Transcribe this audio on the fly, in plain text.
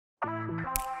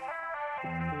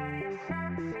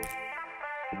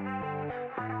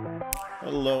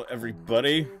Hello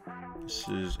everybody, this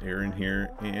is Aaron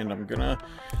here, and I'm gonna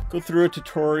go through a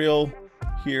tutorial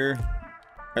here.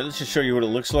 Alright, let's just show you what it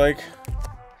looks like.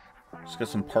 It's got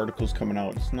some particles coming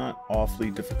out. It's not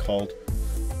awfully difficult.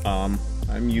 I'm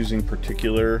using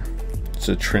particular. It's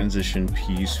a transition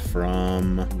piece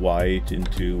from white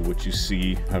into what you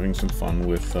see, having some fun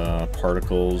with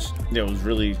particles. Yeah, it was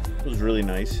really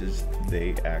nice is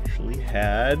they actually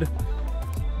had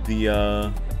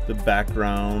the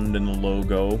background and the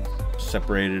logo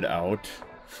separated out.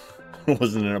 It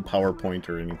wasn't in a PowerPoint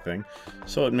or anything,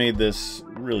 so it made this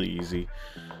really easy.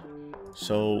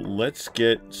 So let's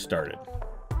get started.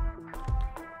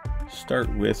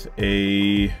 Start with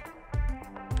a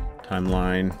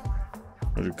timeline.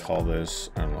 What do we call this?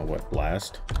 I don't know what,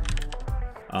 blast.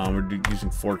 We're using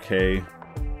 4K.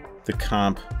 The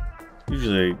comp,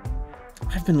 usually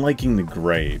I've been liking the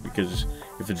gray, because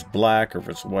if it's black or if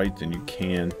it's white, then you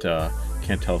can't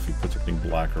tell if you put something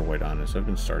black or white on it. So I've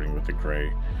been starting with the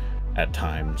gray at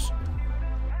times.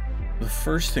 The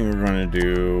first thing we're going to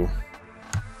do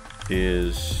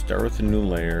is start with a new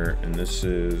layer, and this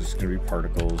is going to be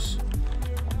particles.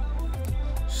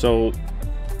 So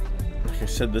like I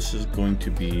said, this is going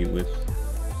to be with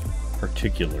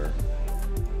particular,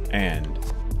 and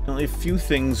only a few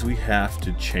things we have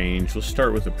to change. We'll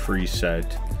start with a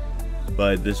preset,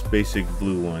 but this basic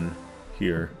blue one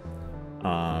here,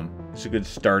 it's a good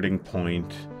starting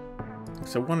point.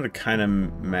 So I wanted to kind of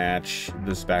match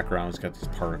this background. It's got these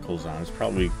particles on. It's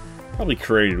probably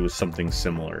created with something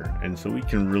similar, and so we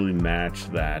can really match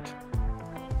that.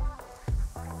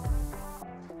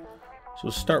 So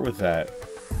we'll start with that.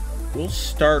 We'll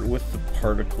start with the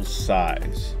particle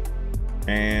size,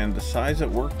 and the size that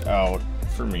worked out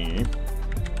for me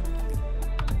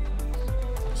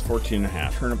is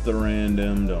 14.5. Turn up the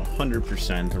random to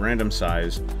 100%, the random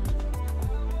size.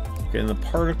 Okay, and the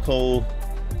particle,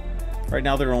 right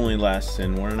now they're only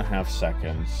lasting 1.5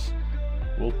 seconds.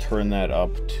 We'll turn that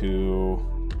up to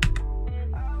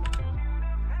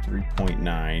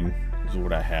 3.9 is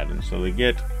what I had, and so they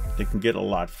can get a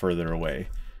lot further away.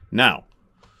 Now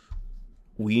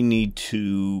we need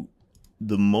to,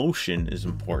 the motion is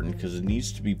important because it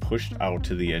needs to be pushed out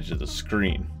to the edge of the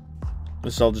screen.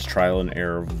 This is all just trial and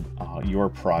error of your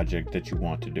project that you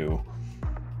want to do.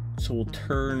 So we'll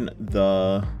turn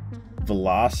the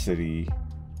velocity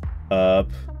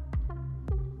up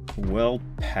well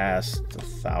past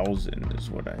 1,000 is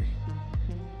what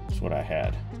I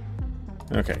had.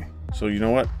 Okay, so you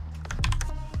know what?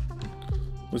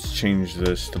 Let's change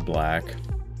this to black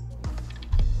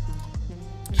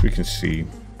so we can see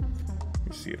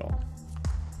it all.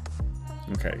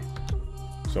 Okay,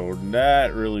 so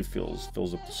that really fills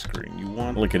up the screen. You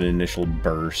want like an initial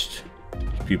burst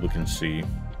so people can see.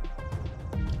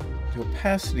 The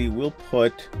opacity we'll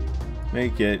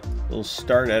it'll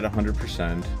start at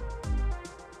 100%,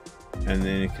 and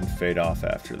then it can fade off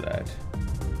after that.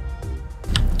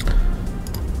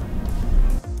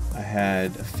 I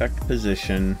had effect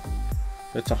position,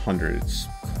 that's 100. It's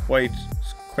quite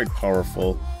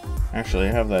powerful. Actually,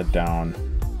 I have that down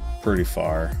pretty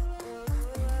far,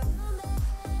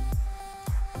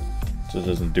 so it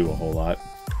doesn't do a whole lot.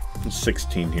 It's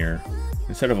 16 here.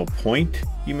 Instead of a point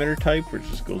emitter type, which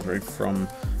just goes right from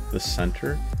the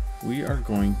center, we are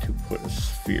going to put a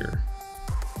sphere,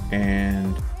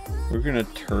 and we're going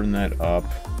to turn that up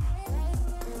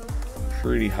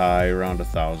pretty high, around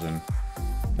 1,000.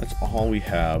 That's all we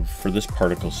have for this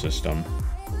particle system.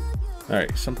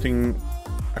 Alright, something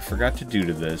I forgot to do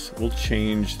to this. We'll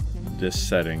change this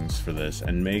settings for this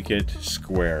and make it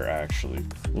square. Actually,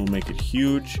 we'll make it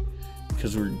huge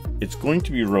because it's going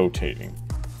to be rotating.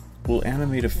 We'll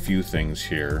animate a few things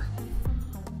here.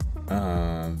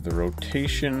 The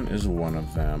rotation is one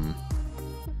of them,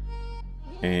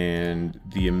 and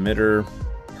the emitter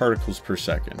particles per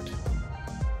second.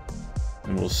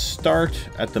 And we'll start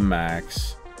at the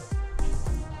max,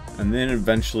 and then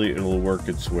eventually it'll work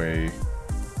its way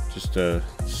just a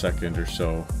second or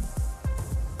so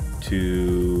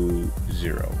to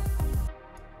 0,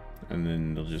 and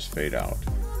then they'll just fade out.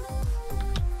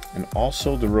 And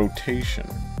also the rotation,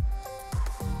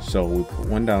 so we put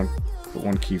one down, put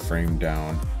one keyframe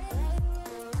down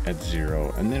at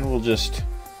 0, and then we'll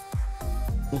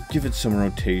give it some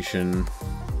rotation.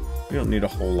 We don't need a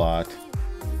whole lot.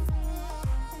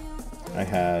 I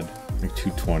had like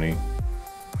 220.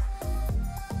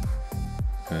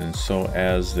 And so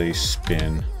as they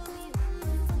spin,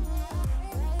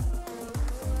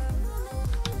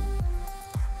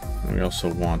 we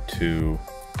also want to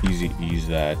ease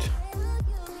that.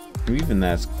 And even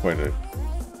that's quite a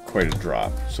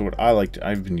drop. So what I like to,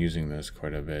 I've been using this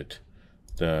quite a bit,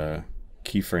 the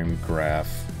keyframe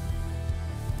graph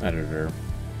editor,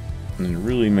 and then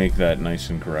really make that nice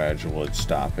and gradual at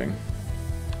stopping.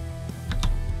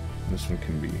 This one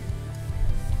can be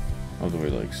all the way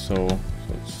like so, so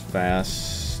it's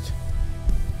fast,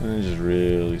 and then it just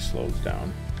really slows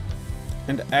down.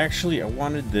 And actually, I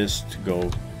wanted this to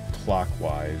go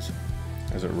clockwise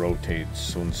as it rotates,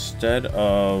 so instead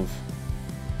of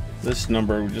this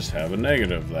number, we just have a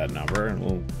negative that number, and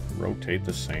we'll rotate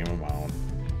the same amount.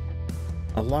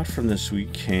 A lot from this we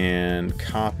can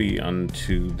copy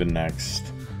onto the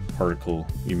next particle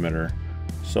emitter.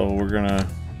 So we're gonna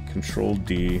Control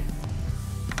D,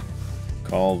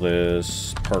 call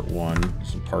this part 1,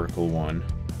 so particle 1.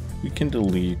 We can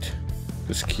delete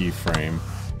this keyframe.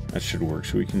 That should work,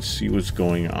 so we can see what's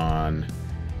going on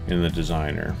in the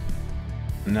designer.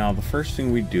 Now the first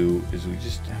thing we do is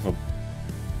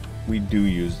we do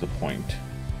use the point.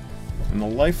 In the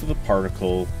life of the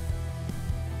particle,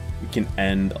 we can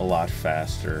end a lot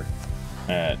faster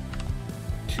at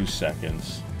 2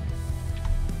 seconds.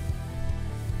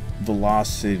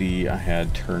 Velocity I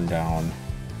had turned down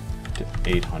to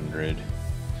 800,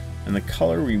 and the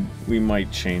color we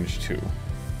might change to.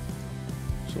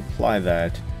 So apply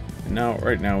that, and now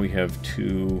right now we have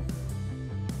two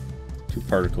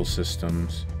particle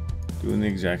systems doing the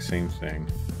exact same thing.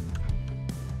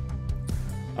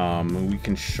 And we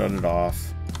can shut it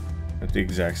off at the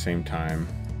exact same time.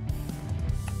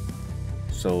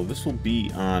 So this will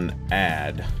be on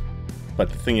add, but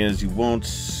the thing is, you won't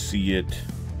see it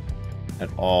at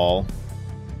all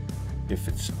if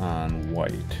it's on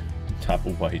white, top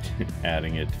of white.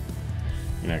 Adding it,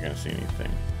 you're not gonna see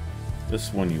anything.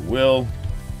 This one you will.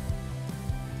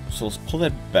 So let's pull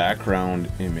that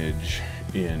background image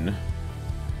in.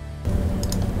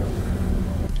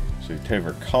 So you take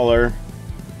our color,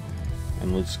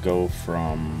 and let's go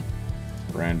from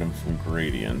random from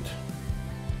gradient.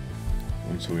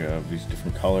 And so we have these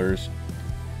different colors.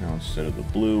 Now instead of the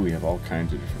blue, we have all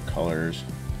kinds of different colors.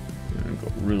 And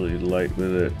go really light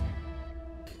with it.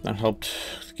 That helped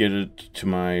get it to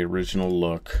my original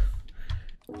look.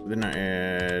 Then I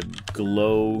add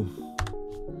glow.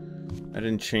 I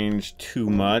didn't change too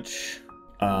much.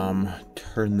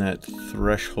 Turn that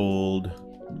threshold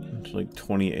to like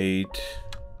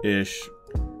 28-ish.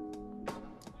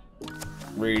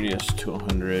 Radius to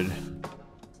 100.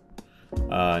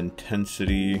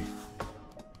 Intensity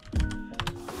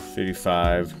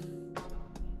 55.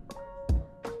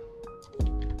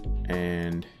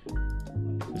 And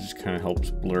this just kind of helps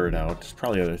blur it out. There's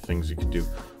probably other things you could do.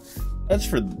 That's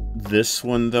for this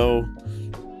one though,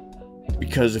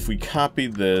 because if we copy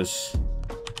this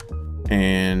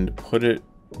and put it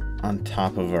on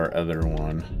top of our other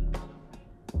one,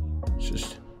 let's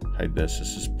just hide this.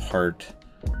 This is part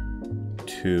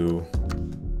 2.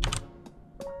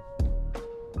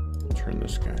 Turn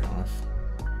this guy off.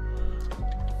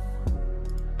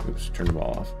 Oops, turn the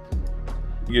ball off.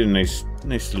 You get a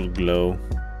nice little glow.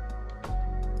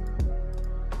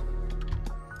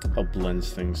 Help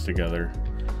blends things together.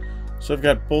 So I've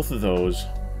got both of those.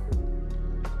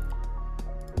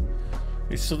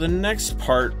 Okay, so the next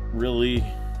part really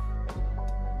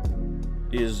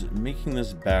is making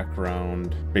this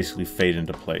background basically fade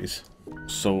into place.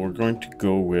 So we're going to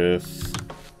go with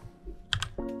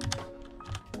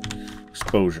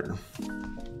exposure.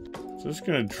 So just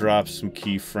gonna drop some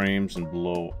keyframes and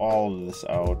blow all of this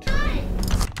out.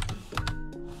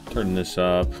 Turn this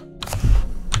up.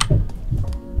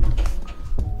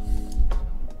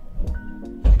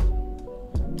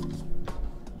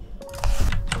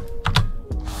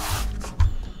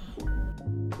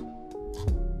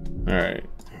 Alright.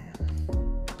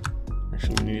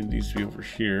 Actually, we need these to be over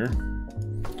here.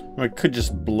 I could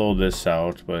just blow this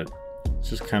out, but it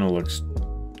just kind of looks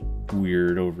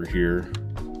weird over here.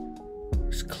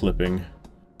 It's clipping.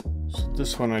 So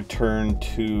this one I turn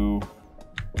to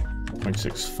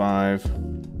 0.65.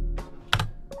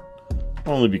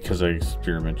 Only because I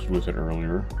experimented with it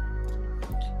earlier.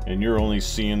 And you're only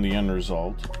seeing the end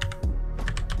result.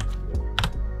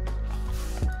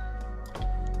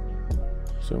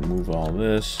 So move all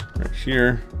this right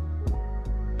here.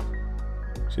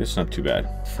 See, it's not too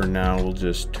bad. For now, we'll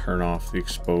just turn off the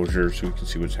exposure so we can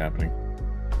see what's happening.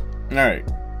 All right,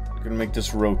 we're gonna make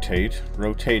this rotate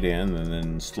in, and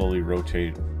then slowly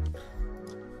rotate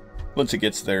once it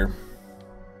gets there.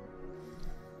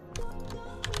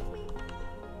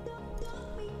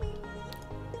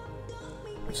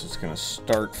 So it's gonna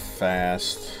start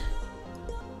fast,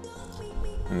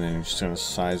 and then you're just gonna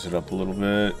size it up a little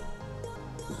bit.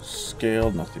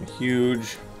 Scale, nothing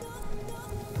huge.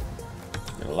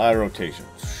 Get a lot of rotation.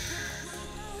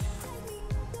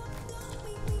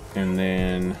 And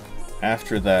then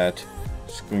after that,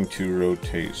 it's going to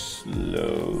rotate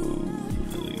slowly.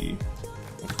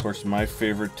 Of course, my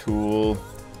favorite tool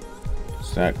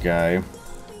is that guy.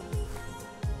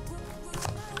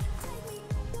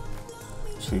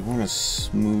 So we want to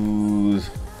smooth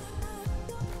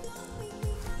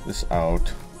this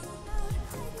out.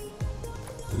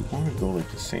 We want to go like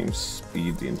the same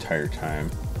speed the entire time.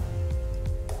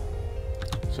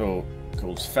 So it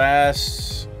goes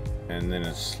fast and then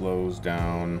it slows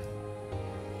down.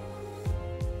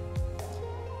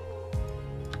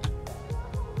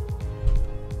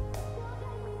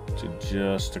 To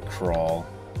just a crawl.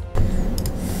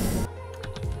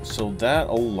 So that,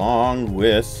 along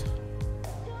with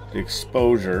the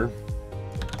exposure,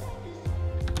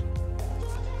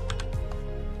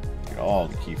 get all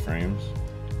the keyframes.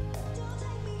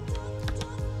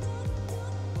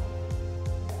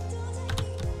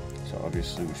 So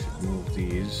obviously we should move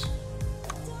these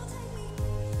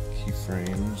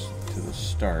keyframes to the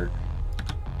start.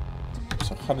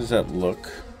 So how does that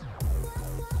look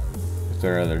with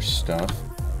their other stuff?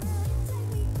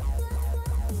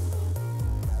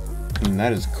 And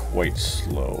that is quite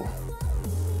slow.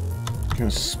 I'm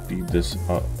gonna speed this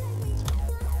up.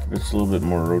 It's a little bit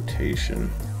more rotation.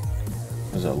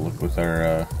 How does that look with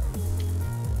our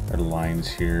lines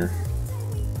here?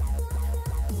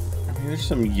 I mean, there's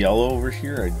some yellow over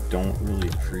here I don't really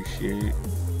appreciate.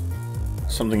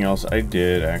 Something else I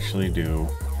did actually do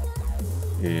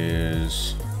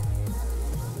is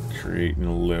create an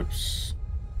ellipse,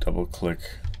 double click,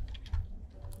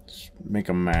 make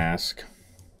a mask.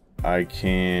 I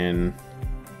can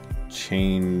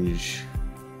change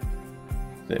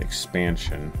the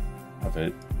expansion of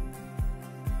it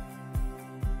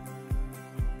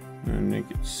and make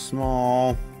it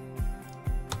small,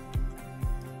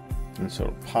 and so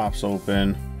it pops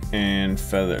open, and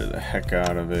feather the heck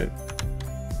out of it.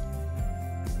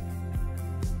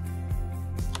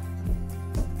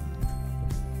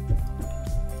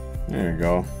 There you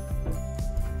go.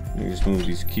 You just move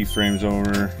these keyframes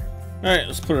over. Alright,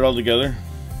 let's put it all together.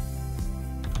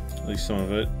 At least some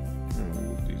of it. I'm gonna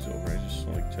move these over. I just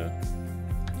like to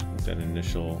with that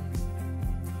initial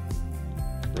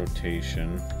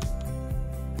rotation.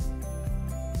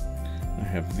 I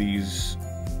have these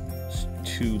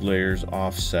two layers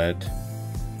offset,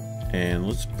 and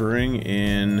let's bring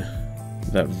in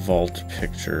that vault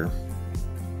picture,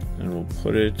 and we'll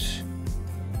put it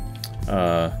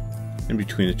in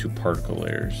between the two particle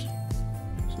layers.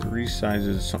 So resize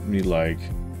it to something you like.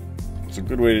 It's a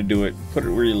good way to do it. Put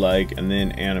it where you like and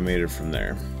then animate it from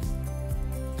there.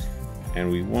 And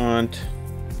we want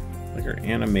like our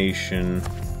animation.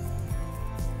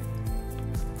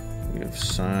 We have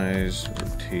size,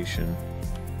 rotation.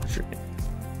 Sure.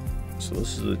 So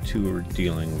this is the two we're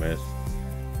dealing with.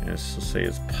 And so say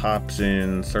it pops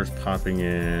in, starts popping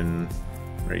in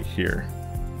right here.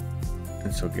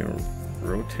 And so again,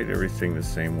 rotate everything the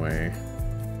same way.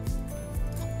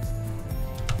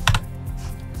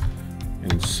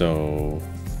 And so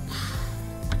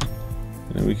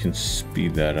then we can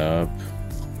speed that up.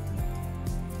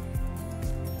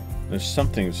 There's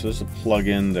something, so there's a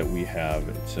plugin that we have.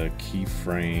 It's a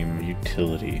keyframe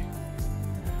utility.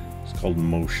 It's called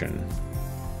Motion.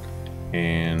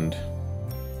 And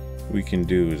what we can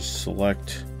do is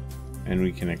select and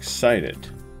we can excite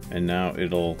it. And now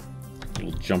it'll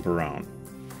jump around.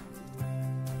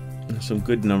 And some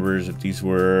good numbers, if these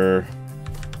were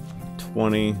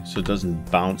 20, so it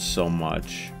doesn't bounce so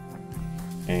much,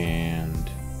 and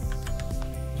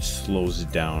it slows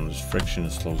it down. There's friction,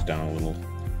 it slows down a little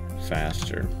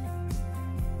faster.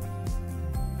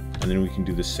 And then we can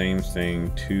do the same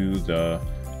thing to the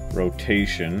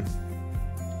rotation.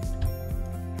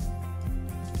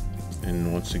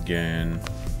 And once again,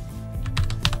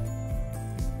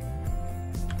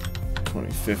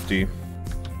 2050.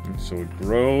 And so it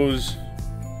grows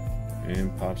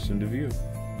and pops into view.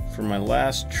 For my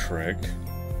last trick,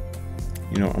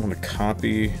 you know, I'm going to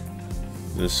copy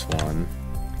this one.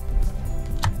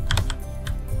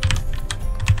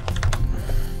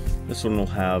 This one will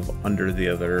have under the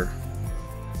other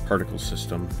particle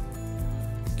system.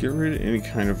 Get rid of any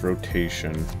kind of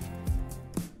rotation.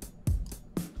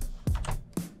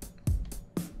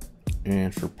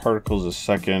 And for particles a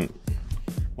second,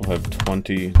 we'll have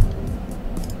 20.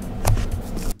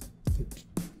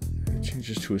 Change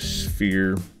this to a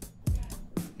sphere.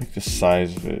 Make the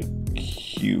size of it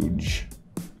huge.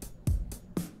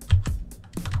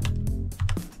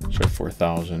 Try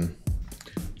 4,000.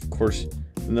 Of course,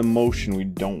 in the motion, we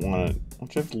don't want it.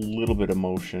 Let's have a little bit of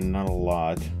motion, not a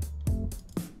lot.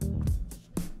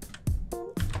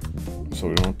 So so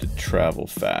we don't have to travel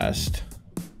fast.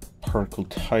 Particle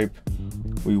type,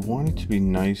 we want it to be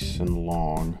nice and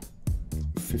long.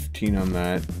 15 on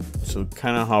that. So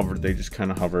kind of hover, they just kind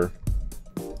of hover.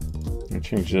 I'm gonna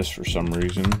change this for some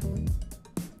reason.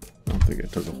 I don't think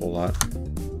it does a whole lot.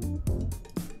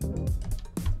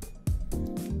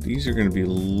 These are gonna be a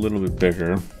little bit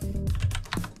bigger.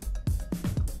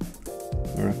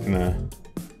 We're not gonna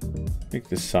make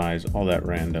the size all that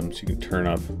random, so you can turn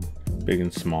up big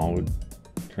and small. We'd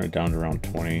turn it down to around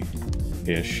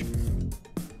 20-ish.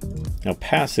 Now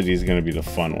opacity is gonna be the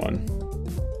fun one.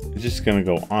 It's just gonna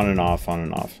go on and off, on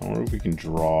and off. I wonder if we can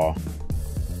draw up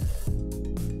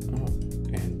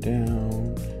and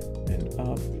down and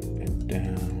up and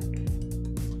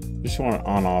down. Just want it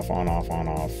on, off, on, off, on,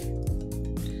 off.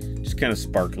 Just kind of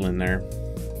sparkle in there.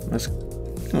 That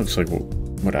looks like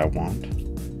what I want.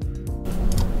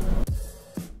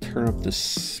 Turn up the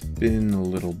spin a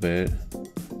little bit.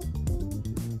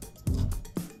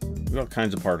 We've got all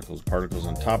kinds of particles. Particles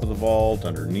on top of the vault,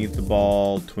 underneath the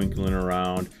ball, twinkling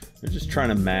around. They're just trying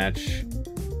to match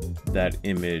that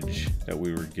image that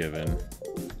we were given.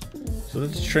 So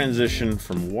let's transition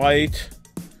from white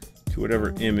to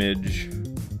whatever image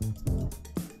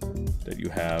that you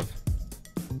have.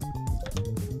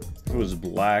 If it was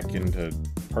black and the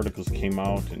particles came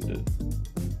out and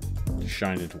to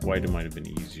shine into white, it might have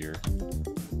been easier.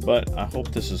 But I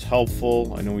hope this is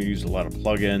helpful. I know we use a lot of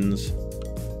plugins,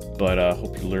 but I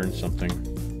hope you learned something.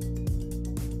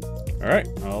 All right,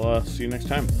 I'll see you next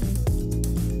time.